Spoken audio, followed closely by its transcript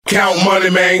Count money,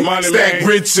 man. Stack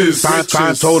riches.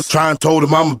 Try and told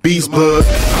him I'm a beast, bud.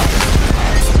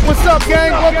 What's up,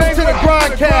 gang? Welcome to the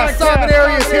Grindcast. Simon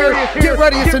Arias here. Get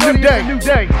ready, it's a new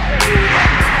day.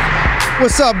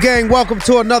 What's up, gang? Welcome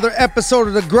to another episode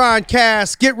of the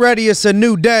Grindcast. Get ready, it's a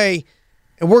new day.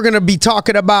 And we're going to be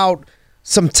talking about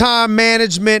some time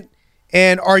management.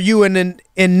 And are you an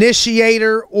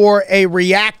initiator or a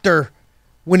reactor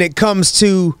when it comes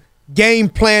to game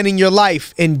planning your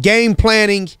life and game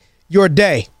planning your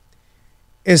day?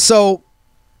 And so,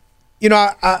 you know,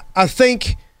 I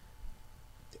think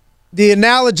the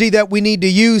analogy that we need to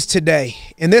use today,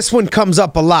 and this one comes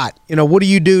up a lot, you know, what do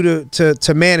you do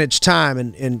to manage time?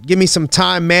 And give me some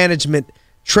time management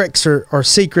tricks or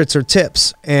secrets or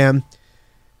tips. And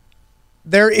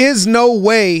there is no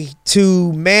way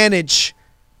to manage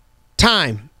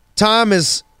time. Time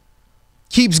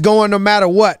keeps going no matter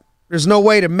what. There's no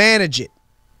way to manage it.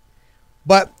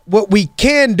 But what we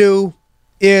can do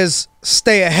is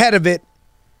stay ahead of it,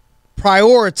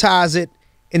 prioritize it,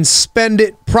 and spend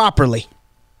it properly.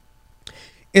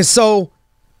 And so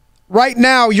right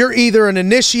now you're either an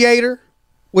initiator,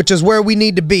 which is where we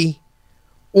need to be,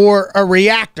 or a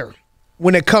reactor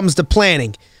when it comes to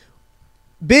planning.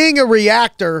 Being a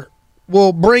reactor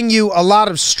will bring you a lot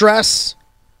of stress,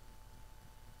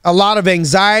 a lot of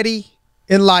anxiety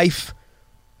in life,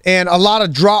 and a lot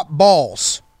of drop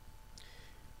balls.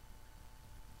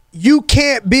 You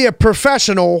can't be a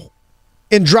professional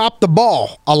and drop the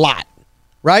ball a lot,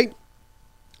 right?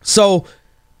 So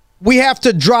we have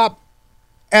to drop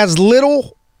as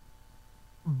little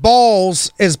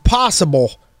balls as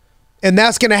possible, and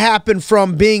that's going to happen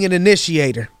from being an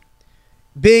initiator,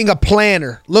 being a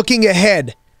planner, looking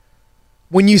ahead.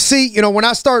 When you see, you know, when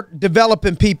I start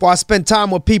developing people, I spend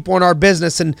time with people in our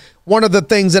business, and one of the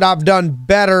things that I've done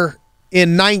better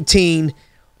in 19,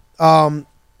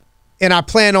 and I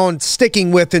plan on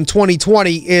sticking with in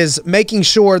 2020, is making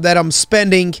sure that I'm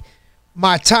spending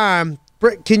my time.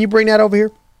 Can you bring that over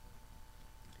here?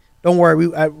 Don't worry,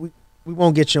 we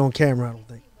won't get you on camera, I don't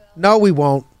think. No, we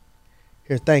won't.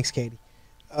 Here, thanks, Katie.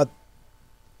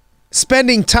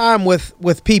 Spending time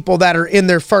with people that are in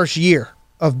their first year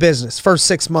of business, first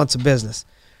 6 months of business.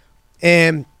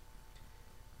 And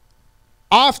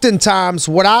oftentimes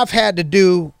what I've had to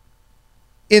do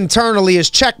internally is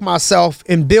check myself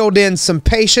and build in some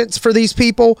patience for these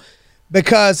people,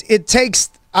 because it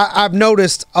takes, I've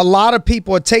noticed a lot of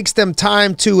people, it takes them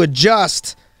time to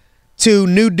adjust to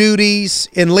new duties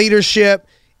in leadership.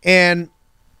 And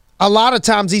a lot of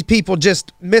times these people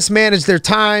just mismanage their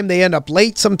time. They end up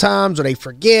late sometimes, or they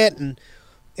forget.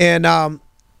 And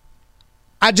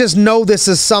I just know this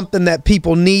is something that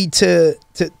people need to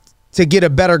get a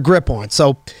better grip on.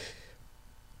 So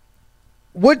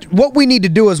what we need to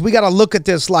do is we got to look at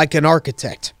this like an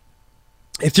architect.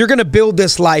 If you're going to build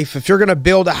this life, if you're going to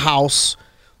build a house,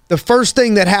 the first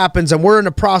thing that happens, and we're in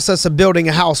the process of building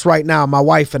a house right now, my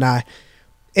wife and I,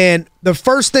 and the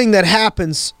first thing that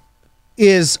happens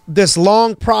is this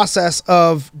long process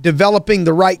of developing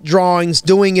the right drawings,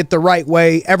 doing it the right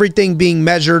way, everything being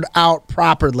measured out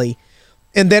properly.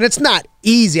 And then it's not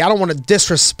easy. I don't want to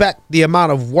disrespect the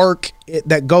amount of work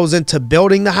that goes into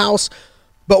building the house.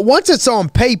 But once it's on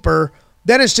paper,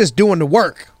 then it's just doing the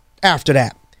work after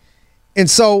that. And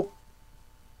so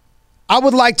I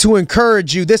would like to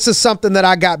encourage you. This is something that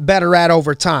I got better at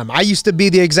over time. I used to be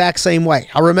the exact same way.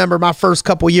 I remember my first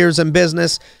couple years in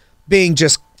business being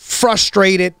just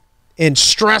frustrated and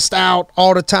stressed out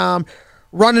all the time,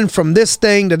 running from this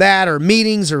thing to that, or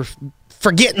meetings, or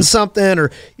forgetting something,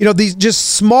 or, you know, these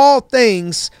just small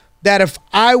things that if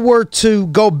I were to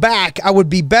go back, I would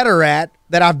be better at,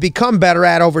 that I've become better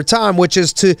at over time, which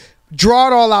is to draw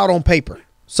it all out on paper.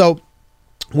 So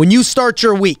when you start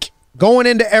your week, going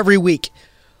into every week,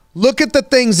 look at the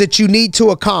things that you need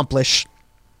to accomplish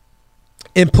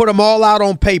and put them all out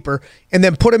on paper, and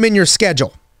then put them in your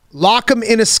schedule. Lock them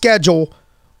in a schedule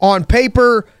on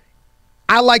paper.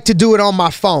 I like to do it on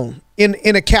my phone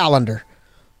in a calendar.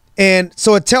 And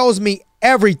so it tells me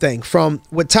everything from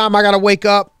what time I got to wake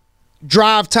up,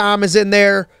 drive time is in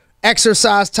there,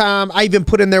 exercise time. I even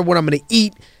put in there what I'm going to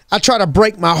eat. I try to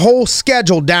break my whole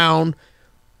schedule down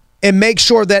and make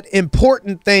sure that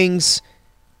important things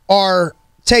are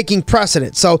taking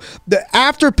precedence. So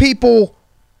after people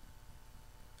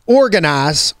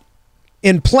organize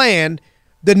and plan,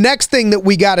 the next thing that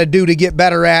we got to do to get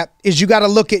better at is you got to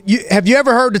look at, have you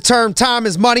ever heard the term time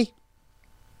is money?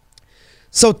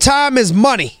 So time is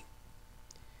money.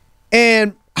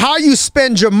 And how you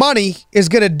spend your money is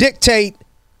going to dictate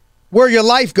where your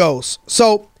life goes.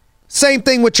 So same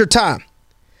thing with your time.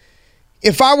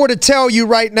 If I were to tell you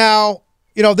right now,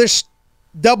 you know, this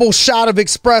double shot of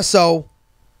espresso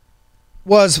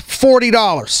was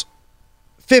 $40,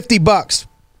 $50.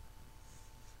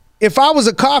 If I was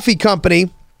a coffee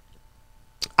company,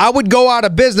 I would go out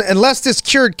of business. Unless this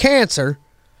cured cancer,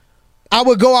 I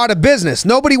would go out of business.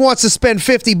 Nobody wants to spend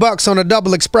 $50 on a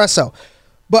double espresso.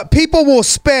 But people will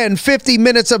spend 50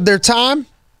 minutes of their time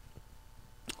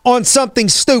on something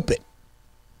stupid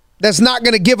that's not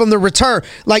going to give them the return.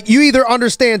 Like, you either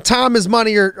understand time is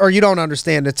money or you don't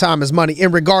understand that time is money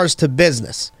in regards to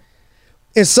business.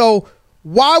 And so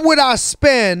why would I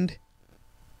spend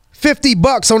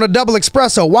 $50 on a double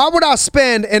espresso? Why would I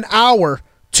spend an hour,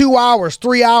 2 hours,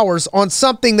 3 hours on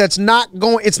something that's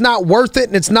it's not worth it,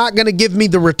 and it's not going to give me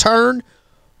the return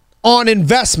on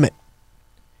investment?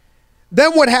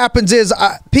 Then what happens is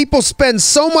people spend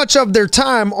so much of their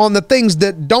time on the things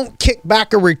that don't kick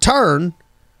back a return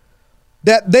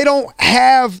that they don't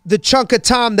have the chunk of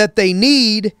time that they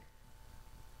need,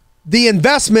 the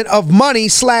investment of money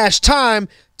 / time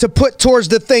to put towards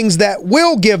the things that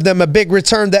will give them a big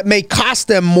return that may cost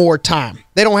them more time.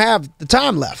 They don't have the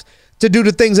time left to do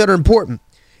the things that are important.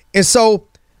 And so,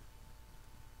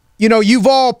 you've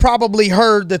all probably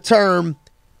heard the term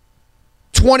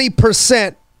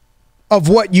 20% of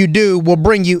what you do will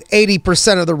bring you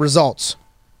 80% of the results.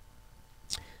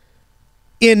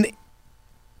 In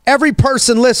every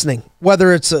person listening,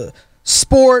 whether it's a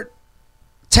sport,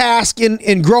 task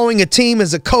in growing a team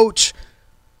as a coach,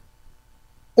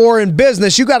 or in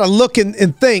business, you got to look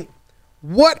and think,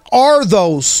 what are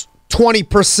those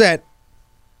 20%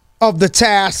 of the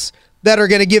tasks that are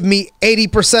going to give me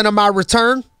 80% of my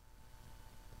return?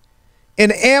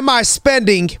 And am I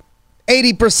spending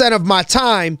 80% of my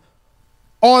time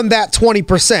on that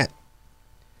 20%?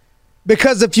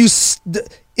 Because if you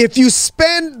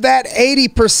spend that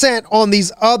 80% on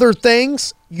these other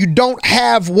things, you don't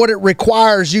have what it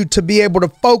requires you to be able to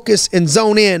focus and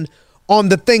zone in on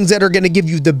the things that are going to give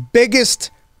you the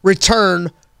biggest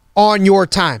return on your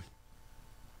time.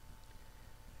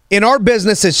 In our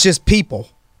business, it's just people.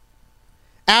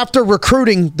 After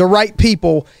recruiting the right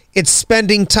people, it's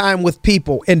spending time with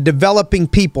people and developing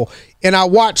people. And I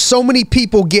watch so many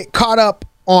people get caught up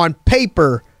on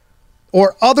paper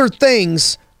or other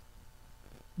things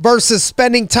versus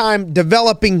spending time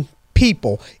developing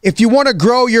people. If you want to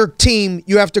grow your team,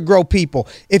 you have to grow people.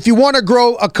 If you want to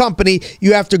grow a company,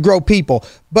 you have to grow people.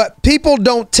 But people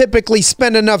don't typically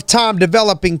spend enough time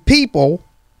developing people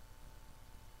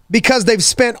because they've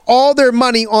spent all their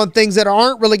money on things that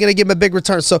aren't really going to give them a big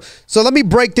return. So let me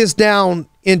break this down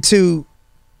into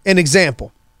an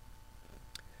example.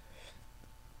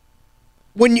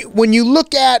 When you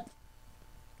look at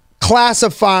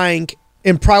classifying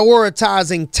and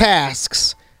prioritizing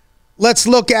tasks, let's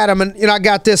look at them. And I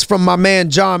got this from my man,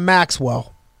 John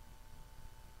Maxwell.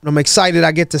 And I'm excited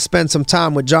I get to spend some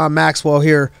time with John Maxwell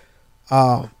here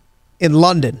in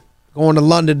London. Going to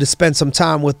London to spend some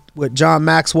time with John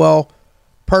Maxwell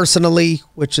personally,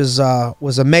 which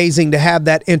was amazing to have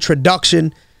that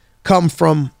introduction come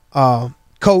from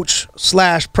Coach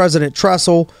 / President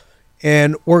Trussell.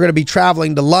 And we're going to be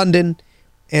traveling to London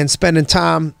and spending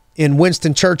time in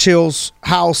Winston Churchill's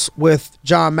house with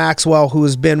John Maxwell, who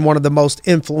has been one of the most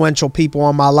influential people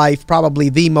in my life, probably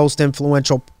the most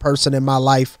influential person in my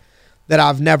life that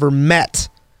I've never met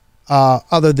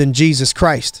other than Jesus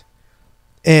Christ.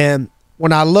 And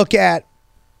when I look at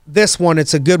this one,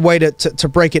 it's a good way to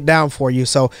break it down for you.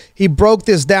 So he broke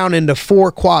this down into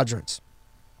 4 quadrants.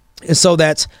 And so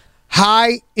that's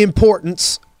high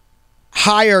importance,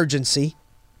 high urgency.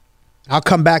 I'll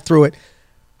come back through it.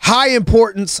 High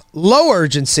importance, low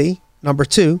urgency, number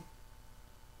 2.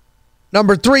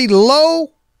 Number 3,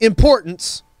 low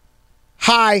importance,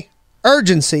 high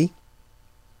urgency.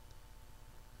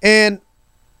 And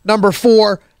number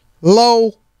 4,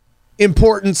 low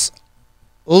importance,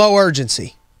 low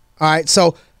urgency. All right,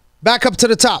 so back up to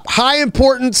the top. High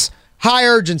importance, high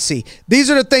urgency. These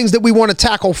are the things that we want to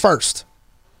tackle first.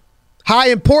 High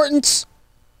importance,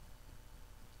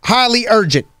 highly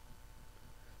urgent.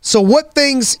 So what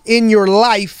things in your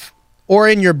life or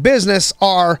in your business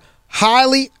are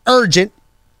highly urgent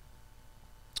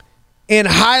and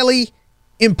highly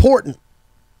important?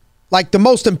 Like the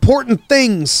most important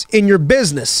things in your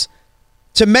business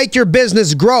to make your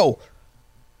business grow.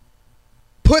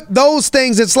 Put those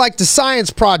things, it's like the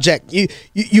science project.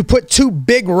 You put 2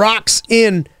 big rocks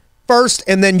in first,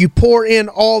 and then you pour in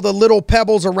all the little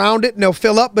pebbles around it, and they'll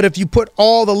fill up. But if you put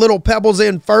all the little pebbles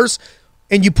in first,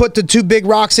 and you put the 2 big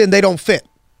rocks in, they don't fit.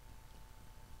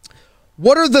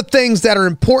 What are the things that are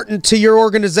important to your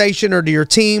organization or to your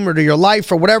team or to your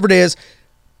life or whatever it is,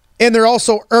 and they're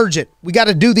also urgent? We got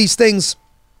to do these things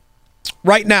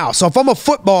right now. So if I'm a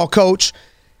football coach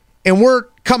and we're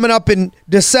coming up in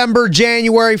December,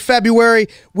 January, February,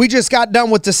 we just got done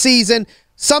with the season,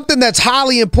 something that's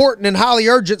highly important and highly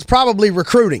urgent is probably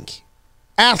recruiting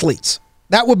athletes.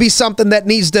 That would be something that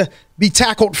needs to be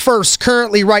tackled first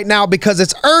currently right now because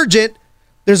it's urgent.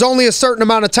 There's only a certain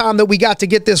amount of time that we got to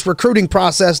get this recruiting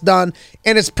process done,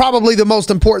 and it's probably the most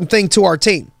important thing to our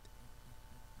team.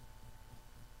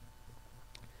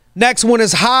 Next one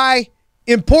is high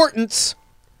importance,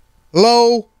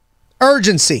 low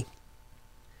urgency.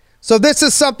 So this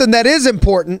is something that is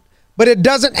important, but it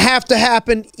doesn't have to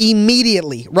happen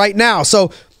immediately right now.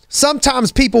 So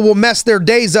sometimes people will mess their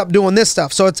days up doing this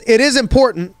stuff. So it is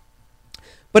important,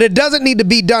 but it doesn't need to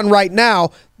be done right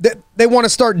now. They want to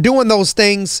start doing those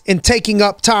things and taking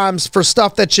up times for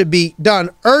stuff that should be done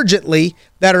urgently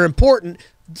that are important,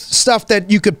 stuff that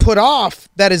you could put off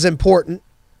that is important.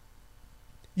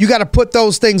 You got to put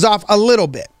those things off a little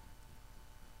bit.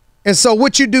 And so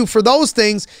what you do for those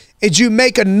things is you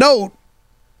make a note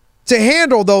to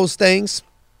handle those things,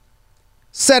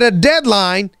 set a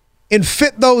deadline, and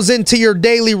fit those into your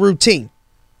daily routine.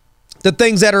 The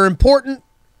things that are important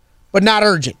but not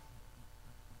urgent.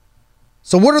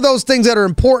 So what are those things that are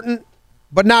important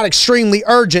but not extremely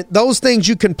urgent? Those things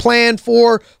you can plan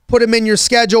for, put them in your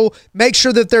schedule, make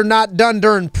sure that they're not done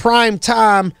during prime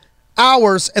time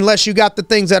hours unless you got the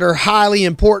things that are highly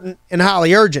important and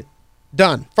highly urgent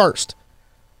done first.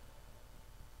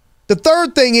 The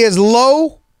third thing is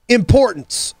low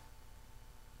importance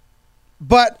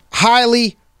but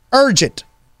highly urgent.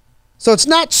 So it's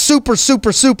not super,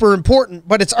 super, super important,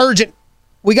 but it's urgent.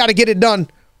 We got to get it done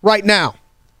right now.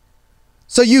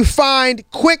 So you find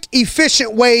quick,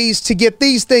 efficient ways to get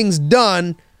these things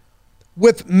done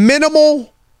with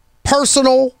minimal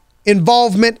personal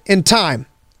involvement and time.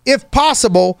 If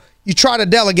possible, you try to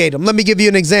delegate them. Let me give you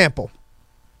an example.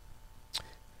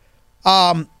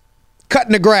 Cutting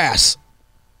the grass.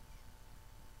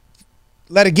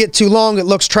 Let it get too long. It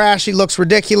looks trashy, looks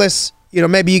ridiculous. You know,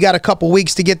 maybe you got a couple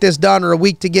weeks to get this done or a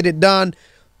week to get it done.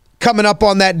 Coming up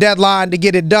on that deadline to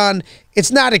get it done.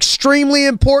 It's not extremely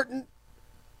important,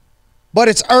 but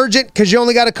it's urgent because you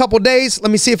only got a couple days.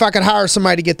 Let me see if I can hire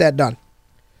somebody to get that done.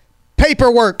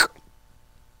 Paperwork.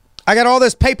 I got all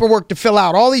this paperwork to fill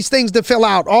out, all these things to fill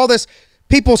out, all this.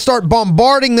 People start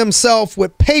bombarding themselves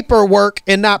with paperwork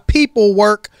and not people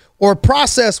work or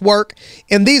process work.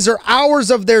 And these are hours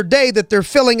of their day that they're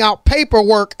filling out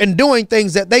paperwork and doing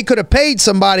things that they could have paid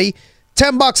somebody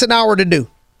 $10 an hour to do.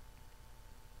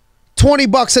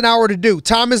 $20 an hour to do.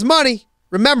 Time is money.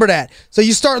 Remember that. So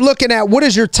you start looking at what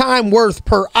is your time worth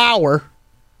per hour.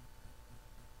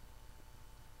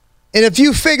 And if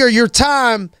you figure your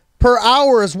time per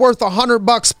hour is worth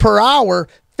 $100 per hour,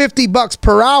 $50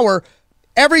 per hour,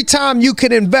 every time you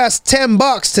can invest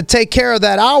 $10 to take care of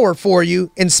that hour for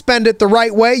you and spend it the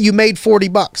right way, you made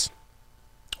 $40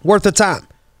 worth of time.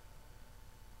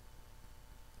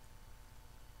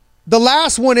 The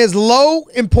last one is low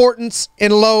importance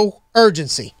and low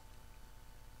urgency.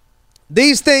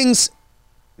 These things,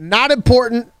 not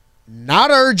important, not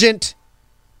urgent,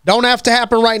 don't have to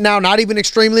happen right now, not even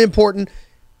extremely important.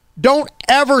 Don't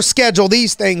ever schedule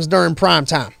these things during prime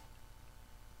time.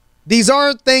 These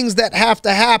aren't things that have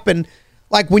to happen.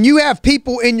 Like when you have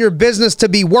people in your business to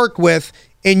be worked with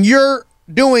and you're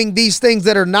doing these things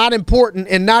that are not important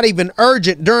and not even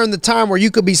urgent during the time where you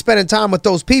could be spending time with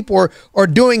those people or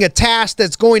doing a task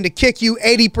that's going to kick you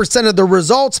 80% of the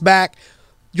results back,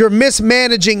 you're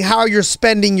mismanaging how you're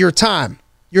spending your time.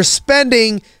 You're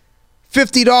spending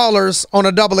 $50 on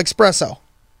a double espresso.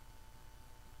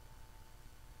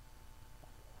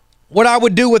 What I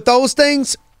would do with those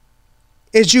things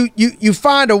is you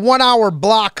find a 1 hour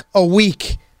block a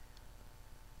week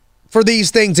for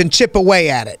these things and chip away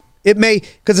at it. It may,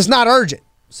 because it's not urgent.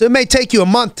 So it may take you a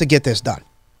month to get this done.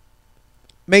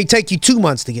 It may take you 2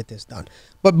 months to get this done.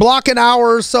 But block an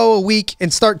hour or so a week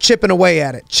and start chipping away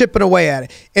at it.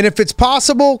 And if it's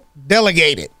possible,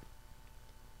 delegate it.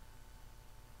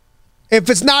 If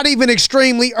it's not even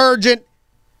extremely urgent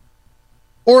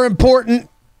or important,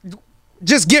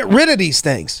 just get rid of these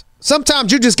things.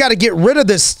 Sometimes you just got to get rid of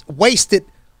this wasted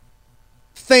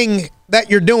thing that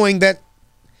you're doing. That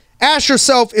ask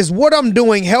yourself, is what I'm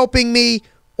doing helping me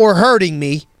or hurting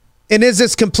me? And is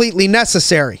this completely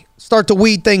necessary? Start to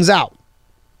weed things out.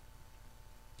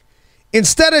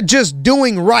 Instead of just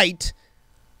doing right,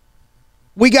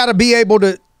 we got to be able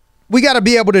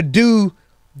to do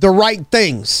the right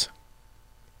things.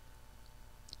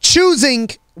 Choosing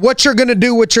what you're going to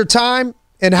do with your time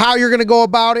and how you're going to go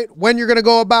about it, when you're going to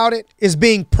go about it, is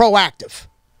being proactive.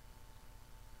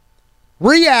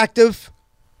 Reactive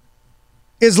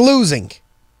is losing.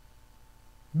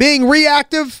 Being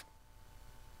reactive,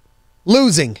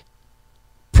 losing.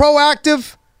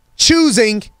 Proactive,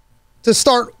 choosing to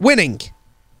start winning.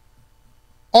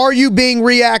 Are you being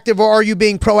reactive or are you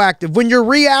being proactive? When you're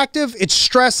reactive, it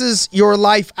stresses your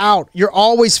life out. You're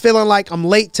always feeling like, I'm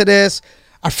late to this.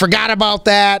 I forgot about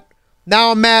that.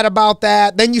 Now I'm mad about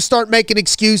that. Then you start making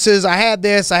excuses. I had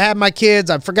this. I had my kids.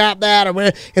 I forgot that.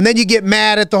 And then you get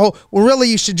mad at the whole. Well, really,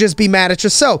 you should just be mad at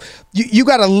yourself. You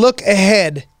got to look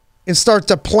ahead and start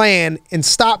to plan and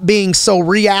stop being so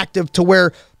reactive to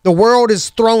where the world is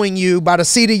throwing you by the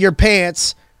seat of your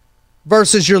pants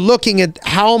versus you're looking at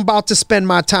how I'm about to spend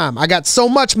my time. I got so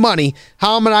much money.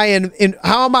 How am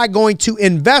I going to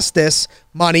invest this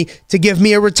money to give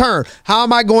me a return? How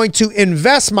am I going to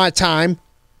invest my time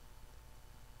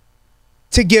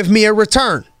to give me a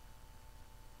return?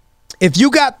 If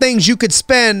you got things you could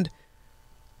spend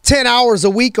 10 hours a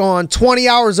week on, 20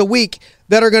 hours a week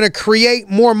that are going to create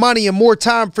more money and more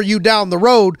time for you down the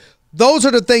road, those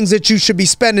are the things that you should be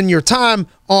spending your time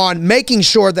on, making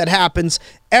sure that happens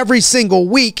every single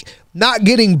week, not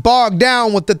getting bogged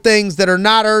down with the things that are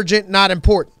not urgent, not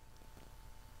important.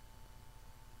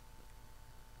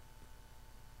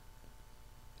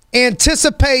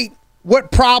 Anticipate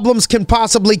what problems can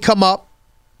possibly come up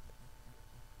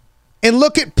and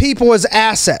look at people as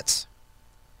assets.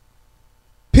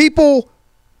 People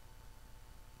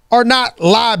are not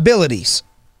liabilities.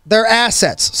 They're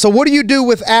assets. So what do you do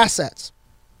with assets?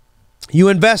 You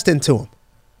invest into them.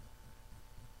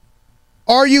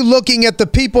 Are you looking at the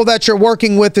people that you're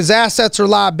working with as assets or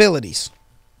liabilities?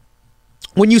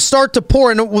 When you start to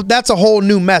pour in, that's a whole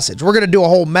new message. We're going to do a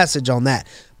whole message on that.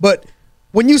 But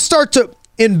when you start to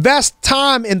invest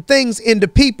time and things into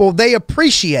people, they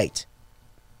appreciate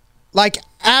like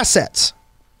assets.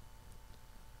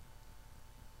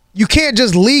 You can't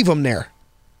just leave them there.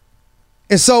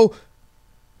 And so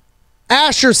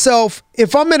ask yourself,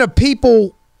 if I'm in a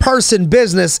people person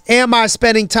business, am I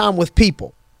spending time with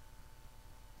people?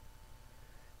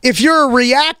 If you're a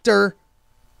reactor,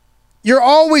 you're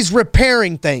always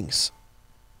repairing things,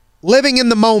 living in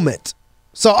the moment.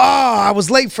 So, I was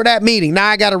late for that meeting. Now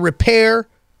I got to repair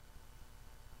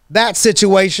that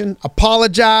situation,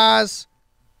 apologize,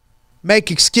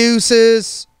 make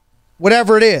excuses,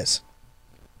 whatever it is.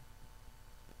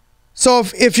 So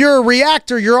if you're a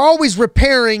reactor, you're always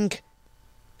repairing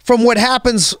from what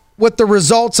happens with the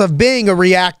results of being a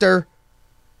reactor,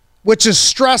 which is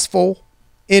stressful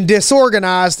and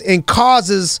disorganized and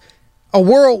causes a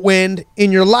whirlwind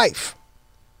in your life.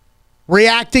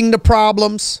 Reacting to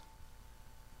problems,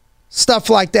 stuff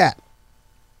like that.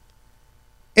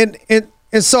 And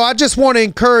so I just want to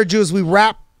encourage you as we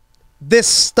wrap this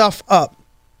stuff up.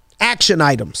 Action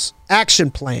items, action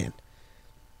plan.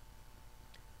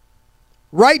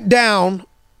 Write down,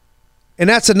 and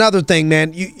that's another thing,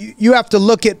 man. You have to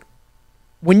look at,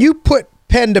 when you put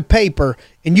pen to paper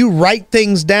and you write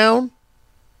things down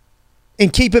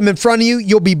and keep them in front of you,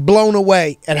 you'll be blown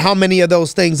away at how many of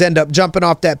those things end up jumping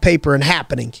off that paper and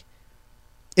happening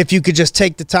if you could just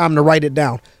take the time to write it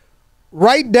down.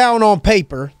 Write down on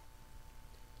paper,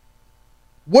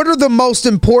 what are the most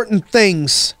important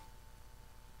things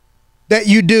that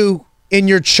you do in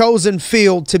your chosen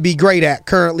field to be great at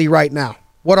currently right now?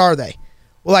 What are they?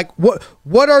 Well, like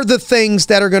what are the things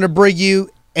that are going to bring you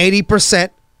 80%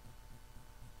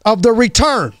 of the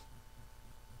return?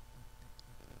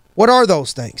 What are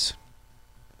those things?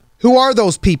 Who are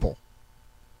those people?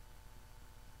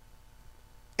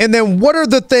 And then what are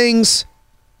the things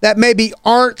that maybe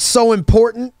aren't so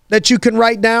important that you can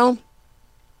write down,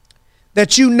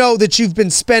 that you know that you've been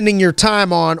spending your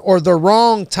time on, or the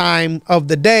wrong time of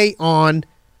the day on,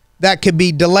 that could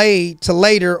be delayed to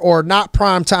later or not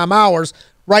prime time hours?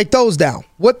 Write those down.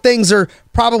 What things are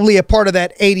probably a part of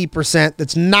that 80%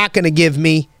 that's not going to give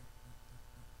me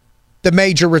the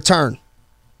major return?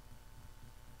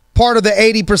 Part of the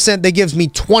 80% that gives me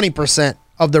 20%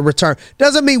 of the return.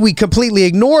 Doesn't mean we completely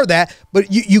ignore that,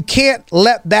 but you can't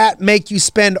let that make you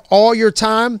spend all your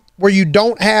time where you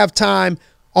don't have time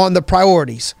on the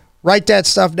priorities. Write that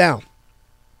stuff down.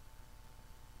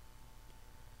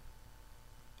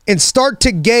 And start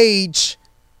to gauge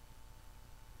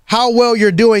how well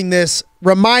you're doing this,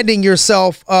 reminding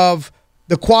yourself of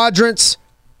the quadrants,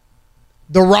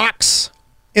 the rocks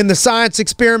in the science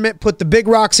experiment. Put the big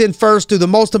rocks in first, do the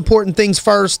most important things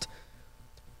first.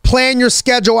 Plan your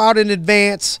schedule out in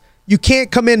advance. You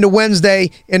can't come into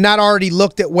Wednesday and not already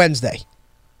looked at Wednesday.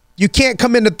 You can't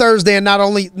come into Thursday and not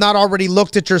already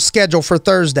looked at your schedule for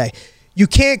Thursday. You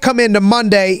can't come into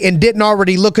Monday and didn't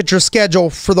already look at your schedule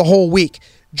for the whole week.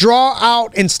 Draw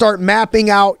out and start mapping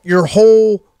out your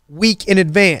whole week in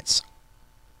advance.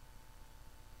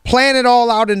 Plan it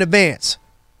all out in advance.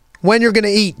 When you're going to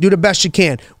eat, do the best you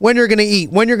can. When you're going to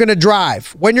eat, when you're going to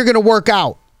drive, when you're going to work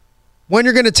out, when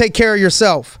you're going to take care of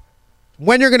yourself,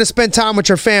 when you're going to spend time with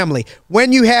your family,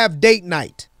 when you have date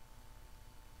night,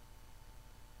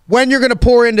 when you're going to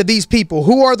pour into these people.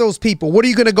 Who are those people? What are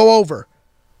you going to go over?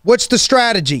 What's the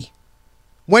strategy?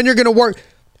 When you're going to work.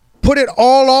 Put it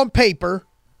all on paper.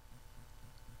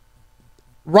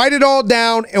 Write it all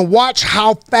down and watch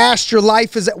how fast your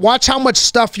life is. Watch how much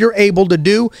stuff you're able to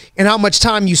do and how much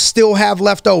time you still have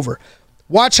left over.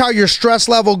 Watch how your stress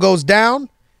level goes down.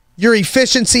 Your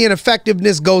efficiency and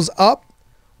effectiveness goes up.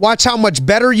 Watch how much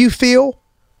better you feel.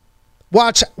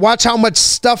 Watch how much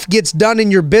stuff gets done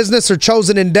in your business or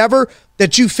chosen endeavor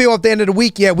that you feel at the end of the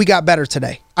week, yeah, we got better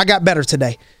today. I got better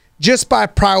today. Just by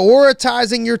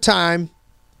prioritizing your time,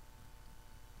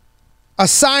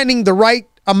 assigning the right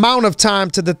amount of time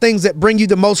to the things that bring you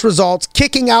the most results,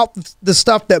 kicking out the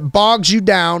stuff that bogs you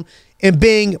down, and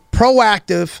being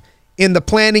proactive in the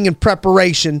planning and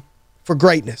preparation for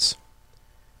greatness.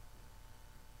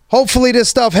 Hopefully this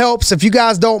stuff helps. If you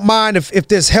guys don't mind, if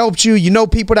this helps you, you know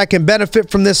people that can benefit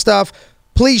from this stuff,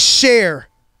 please share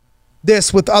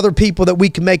this with other people that we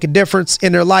can make a difference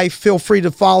in their life. Feel free to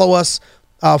follow us.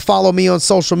 Follow me on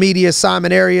social media,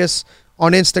 Simon Arias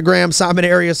on Instagram, Simon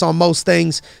Arias on most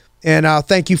things. And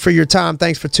thank you for your time.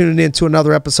 Thanks for tuning in to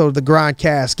another episode of the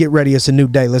Grindcast. Get ready. It's a new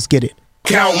day. Let's get it.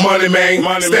 Count money,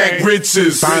 man. Stack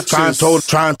riches.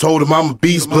 Trying told him I'm a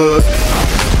beast blood.